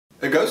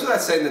It goes without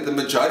saying that the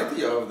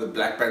majority of the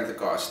Black Panther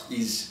cast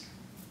is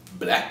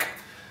black.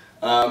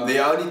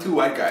 There are only two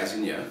white guys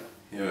in here.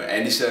 You know,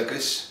 Andy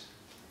Serkis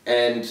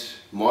and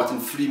Martin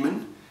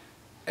Freeman.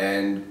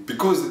 And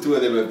because the two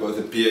of them have both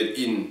appeared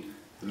in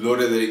Lord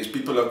of the Rings,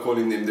 people are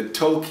calling them the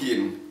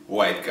Tolkien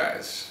white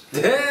guys.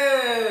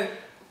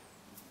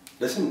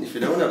 Listen, if you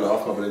don't want to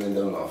laugh, my brother,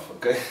 don't laugh,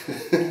 okay?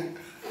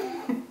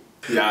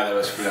 Yeah, that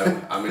was flow.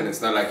 I mean,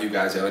 it's not like you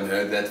guys haven't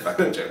heard that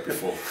fucking joke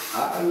before.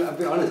 I'll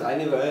be honest, I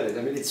never heard it.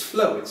 I mean, it's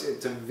flow.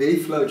 It's a very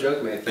flow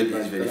joke, man. It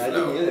is very flow. I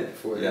didn't hear that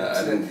before.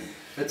 Yeah,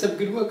 that's some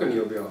good work on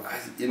your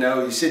behalf. You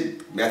know, you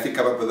said Matthew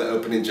come up with the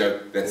opening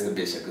joke. That's the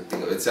best I could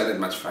think of. It sounded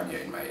much funnier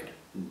in my head.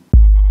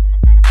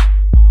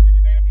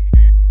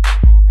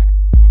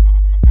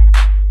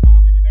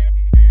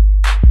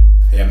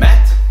 Hey,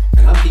 Matt.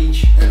 And I'm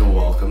Peach. And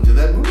welcome to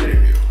that movie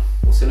review.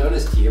 Also known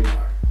as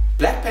TMR.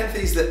 Black Panther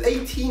is the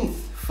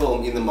 18th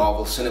film in the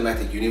Marvel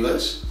Cinematic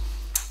Universe,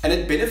 and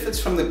it benefits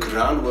from the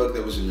groundwork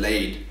that was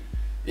laid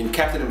in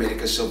Captain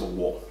America's Civil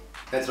War.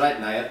 That's right,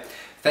 Naya.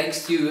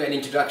 Thanks to an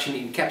introduction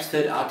in Cap's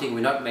third outing,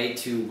 we're not made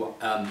to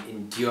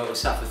endure or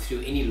suffer through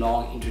any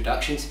long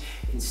introductions.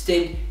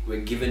 Instead,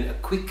 we're given a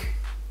quick,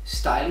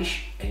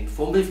 stylish and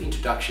informative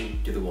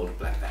introduction to the world of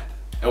Black Panther.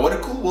 And what a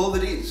cool world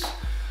it is.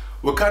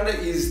 Wakanda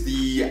is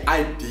the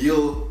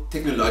ideal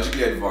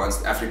technologically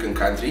advanced African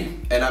country,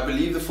 and I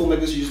believe the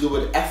filmmakers used the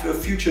word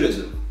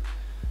Afrofuturism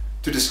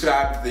to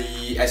describe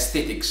the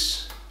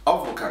aesthetics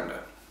of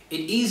Wakanda.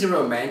 It is a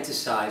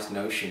romanticized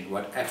notion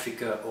what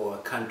Africa or a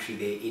country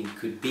therein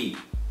could be.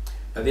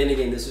 But then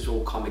again, this is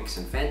all comics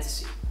and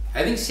fantasy.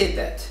 Having said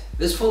that,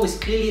 this film is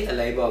clearly a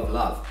labor of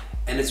love,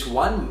 and it's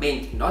one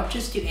meant not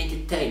just to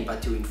entertain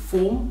but to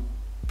inform,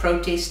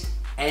 protest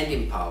and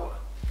empower.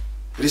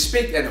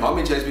 Respect and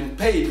homage has been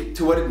paid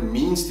to what it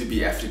means to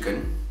be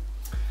African,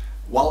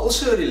 while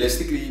also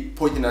realistically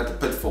pointing out the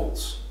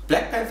pitfalls.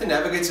 Black Panther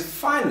navigates a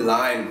fine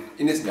line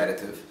in its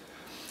narrative,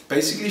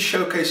 basically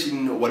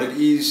showcasing what it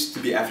is to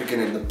be African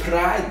and the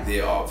pride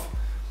thereof,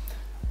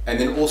 and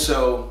then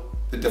also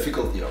the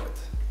difficulty of it.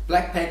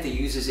 Black Panther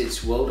uses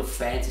its world of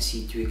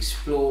fantasy to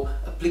explore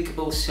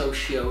applicable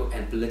socio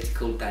and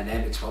political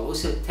dynamics while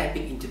also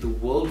tapping into the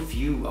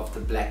worldview of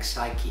the black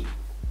psyche.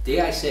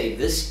 Dare I say,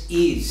 this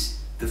is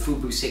the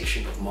FUBU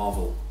section of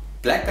Marvel.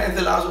 Black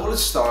Panther allows all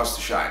its stars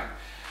to shine.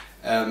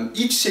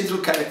 Each central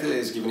character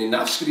is given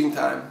enough screen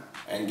time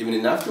and given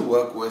enough to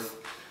work with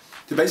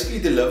to basically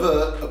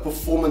deliver a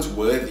performance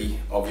worthy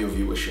of your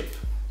viewership.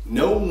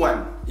 No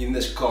one in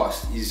this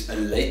cast is a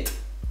late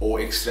or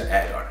extra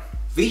add-on.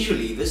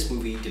 Visually, this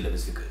movie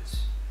delivers the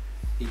goods.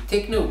 The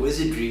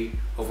techno-wizardry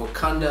of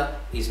Wakanda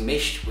is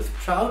meshed with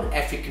proud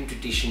African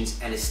traditions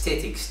and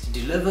aesthetics to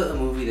deliver a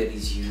movie that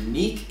is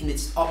unique in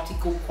its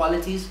optical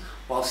qualities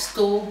while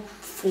still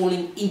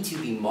falling into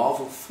the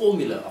Marvel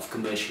formula of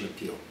commercial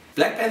appeal.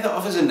 Black Panther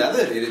offers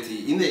another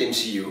rarity in the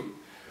MCU,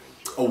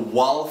 a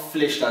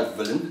well-fleshed out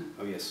villain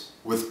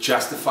with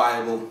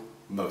justifiable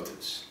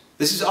motives.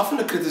 This is often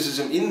a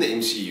criticism in the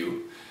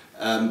MCU,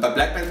 but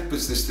Black Panther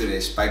puts this to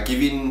rest by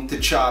giving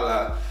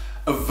T'Challa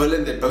a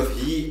villain that both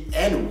he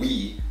and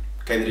we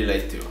can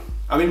relate to.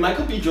 I mean,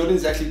 Michael B. Jordan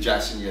is actually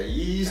just in here.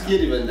 He's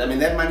good even. I mean,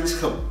 that man is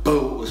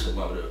gebo also,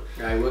 bro.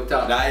 Yeah, he worked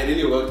out. Nah, he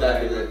really worked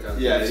out.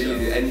 Yeah,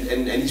 really.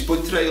 And his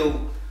portrayal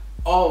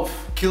of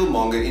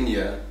Killmonger in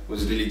here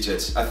was really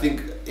jets. I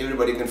think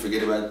everybody can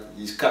forget about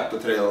his cut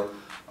portrayal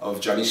of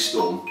Johnny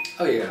Storm.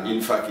 Oh yeah.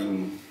 In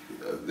fucking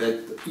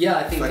that. Yeah,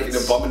 I think fucking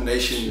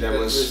abomination that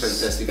was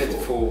fantastic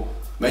for.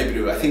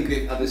 Maybe I think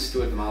the other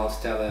Stuart Miles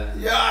Teller.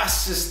 Yeah,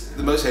 it's just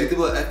the most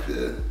hateable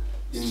actor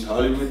in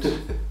Hollywood.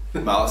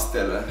 Miles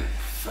Teller.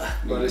 Fuck.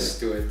 What a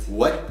Stuart.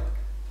 What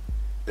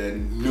a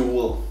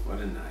Newell. What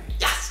a night.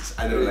 Yes,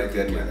 I don't like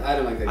that man. I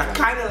don't like that guy. I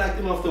kind of liked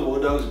him after War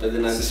Dogs, but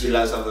then I just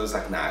realized after I was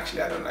like, nah,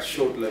 actually I don't like him.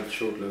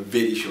 Short-lived.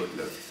 Very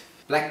short-lived.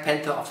 Black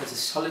Panther offers a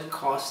solid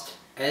cast,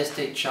 as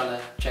T'Challa.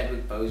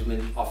 Chadwick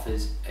Boseman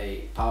offers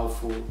a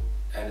powerful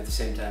and at the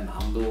same time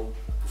humble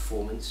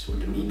performance or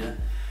demeanor.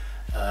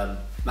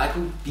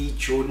 Michael B.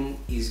 Jordan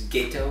is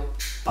ghetto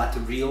but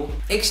real.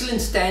 Excellent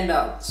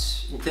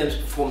standouts in terms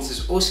of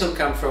performances also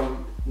come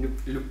from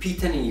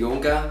Lupita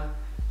Nyong'o,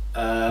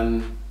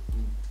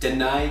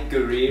 Danai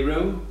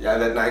Guerrero. Yeah,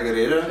 that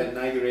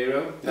Danai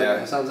Guerrero.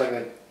 That sounds like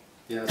that.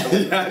 Yeah,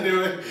 yeah, I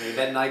knew it.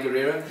 Danai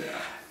Guerrero.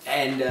 Yeah.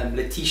 And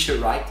Letitia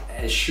Wright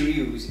as Shuri,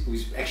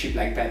 who's actually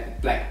Black Panther.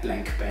 Black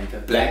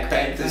Panther,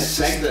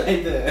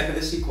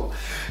 the sequel.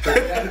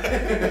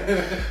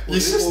 Your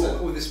sister.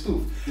 Or the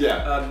spoof.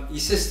 Yeah. Your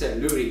sister,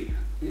 Luri.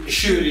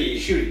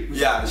 Shuri.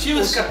 Yeah, she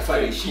was kind of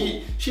funny.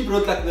 Cool. She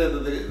brought like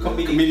the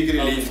comedic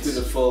relief to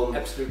the film.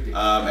 Absolutely.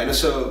 And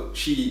also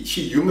she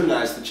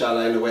humanized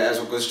T'Challa in a way as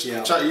well, because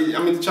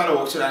T'Challa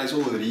walks around, he's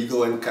all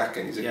regal and cuck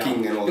and he's a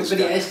king and all this stuff.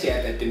 But he has to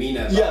have that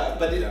demeanor. Yeah,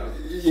 but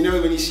you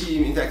know, when you see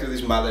him interact with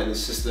his mother and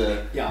his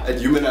sister, it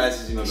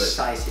humanizes him a bit.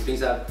 Precisely, it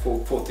brings out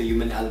forth the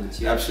human elements.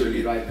 You're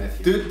absolutely right,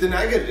 Matthew. Dude,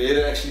 Danai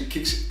Guerrero actually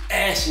kicks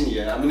ass in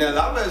here. I mean, I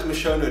love her as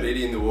Michonne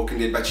already in The Walking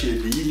Dead, but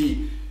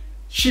she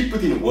she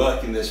put in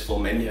work in this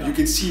film, and you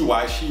can see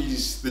why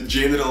she's the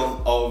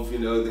general of, you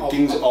know, the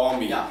King's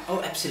Army. Yeah,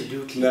 oh,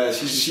 absolutely. No,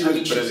 she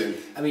was brilliant.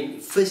 I mean,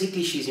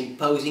 physically she's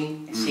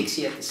imposing and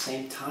sexy at the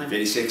same time.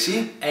 Very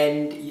sexy.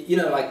 And, you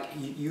know, like,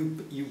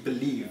 you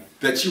believe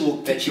that she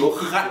will kick your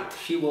gut.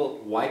 She will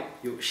wipe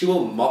your, she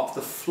will mop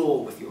the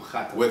floor with your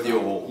gut. With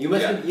your wall. You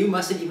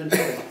mustn't even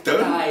try your gut.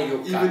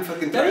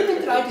 Don't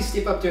even try to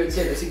step up to her and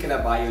say, listen, can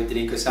I buy you a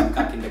drink or some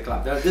cup in the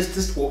club? No,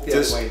 just walk the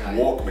other way now. Just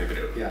walk, maybe.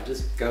 Yeah,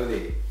 just go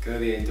there. Go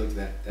there and talk to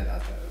that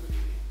other.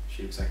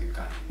 She looks like a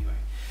cunt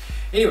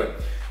anyway.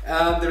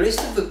 The rest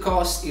of the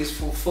cast is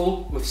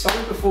fulfilled with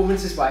solid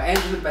performances by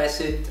Angela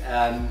Bassett,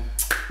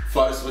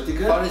 Forrest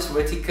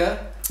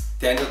Whitaker,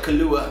 Daniel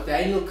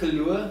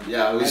Kaluuya.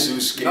 Yeah,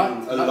 who's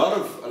getting a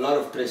lot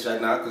of press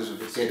right now because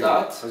of Get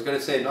Out. I was going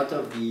to say not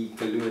of the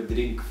Kaluuya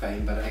drink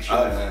fame, but actually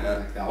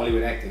like the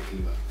Hollywood actor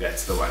Kaluuya.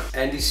 That's the one.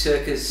 Andy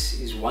Serkis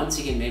is once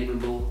again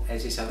memorable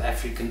as a South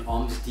African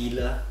arms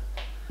dealer.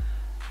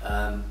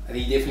 And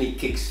he definitely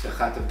kicks the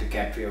gut of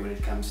DiCaprio when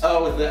it comes to...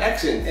 Oh, with the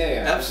accent?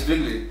 Yeah.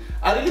 Absolutely.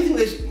 I really think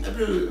they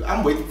should,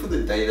 I'm waiting for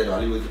the day that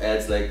Hollywood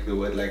adds like the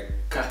word like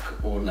kak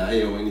or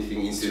nai or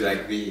anything into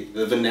like the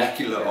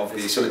vernacular of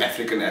the South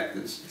African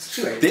actors. It's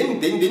true.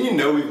 Then you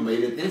know we've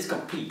made it. Then it's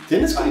complete.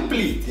 Then it's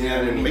complete. You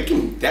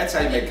know, that's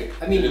how you make it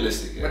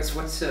realistic. Yeah. What's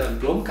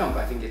Blomkamp,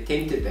 I think,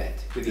 attempted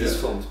that with his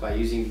films by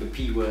using the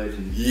P word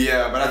and...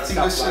 Yeah, but I think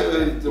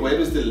this, the way it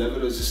was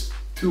delivered was just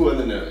too on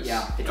the nose.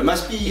 Yeah. It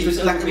must be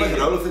like a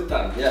roll of the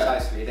tongue. Yeah.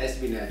 Precisely, it has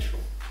to be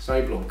natural.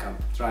 Sorry, Blomkamp.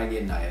 Try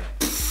again, Naya.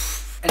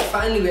 And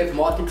finally, we have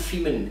Martin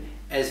Freeman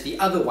as the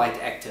other white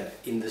actor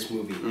in this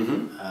movie.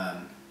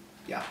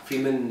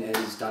 Freeman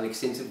has done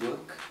extensive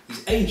work.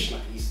 He's aged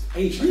like a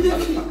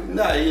motherfucker.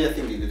 No, I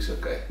think he looks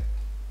okay.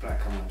 But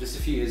come on, just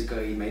a few years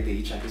ago, he made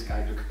the Hitchhiker's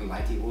Guide look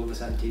like a lighty. All of a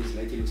sudden, 10 years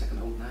later, he looks like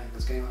an old knight.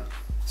 What's going on?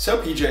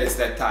 So, PJ, it's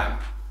that time.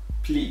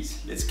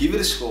 Please, let's give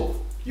it a score.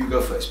 You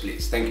go first,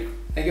 please. Thank you.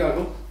 Thank you,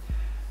 Uncle.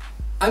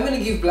 I'm going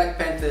to give Black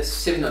Panther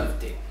 7 out of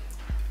 10.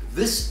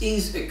 This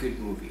is a good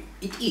movie.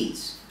 It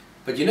is.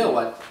 But you know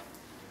what?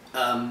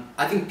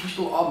 I think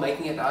people are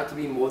making it out to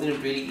be more than it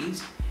really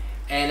is.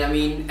 And I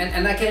mean,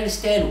 and I can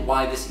understand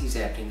why this is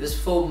happening.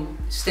 This film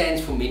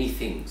stands for many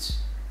things.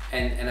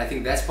 And I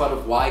think that's part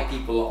of why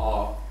people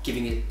are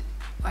giving it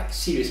like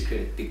serious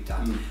credit big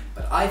time.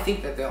 But I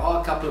think that there are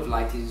a couple of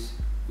lighties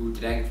who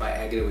drank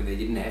Viagra when they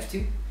didn't have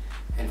to.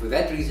 And for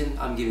that reason,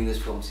 I'm giving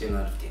this film 7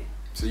 out of 10.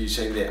 So you're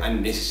saying they're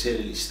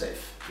unnecessarily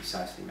stiff?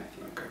 Precisely,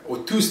 Matthew. Okay.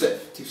 Or too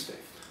stiff? Too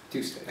stiff.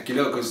 Too stiff. Like, you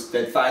know, because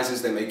that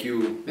thighs, they make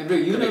you... Remember,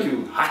 you make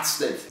you hot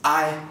stiff.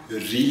 I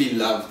really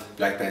loved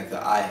Black Panther.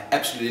 I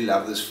absolutely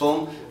love this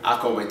film. I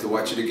can't wait to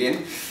watch it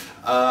again.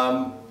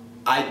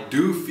 I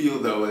do feel,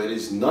 though, that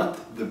it's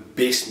not the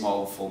best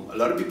Marvel film. A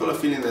lot of people are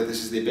feeling that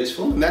this is their best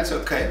film, and that's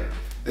okay.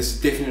 This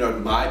is definitely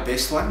not my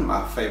best one.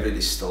 My favorite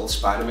is still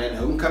Spider-Man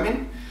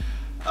Homecoming.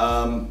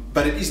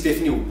 But it is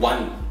definitely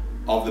one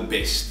of the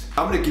best.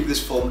 I'm going to give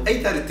this film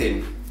 8 out of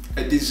 10.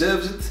 It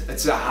deserves it.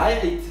 It's a high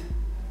 8.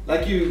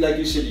 Like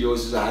you said,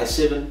 yours is a high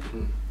 7.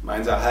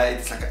 Mine's a high 8.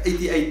 It's like an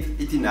 88,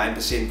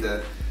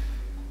 89%.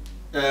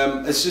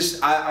 It's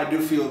just, I do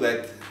feel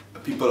that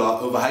people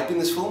are overhyping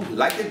this film,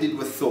 like they did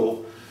with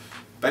Thor.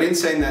 But in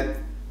saying that,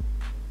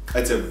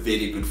 it's a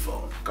very good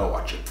film. Go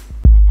watch it.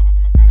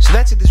 So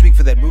that's it this week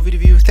for that movie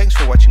review. Thanks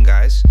for watching,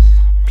 guys.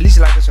 Please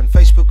like us on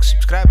Facebook,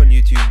 subscribe on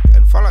YouTube,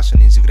 and follow us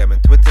on Instagram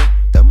and Twitter.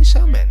 Don't be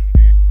so, man.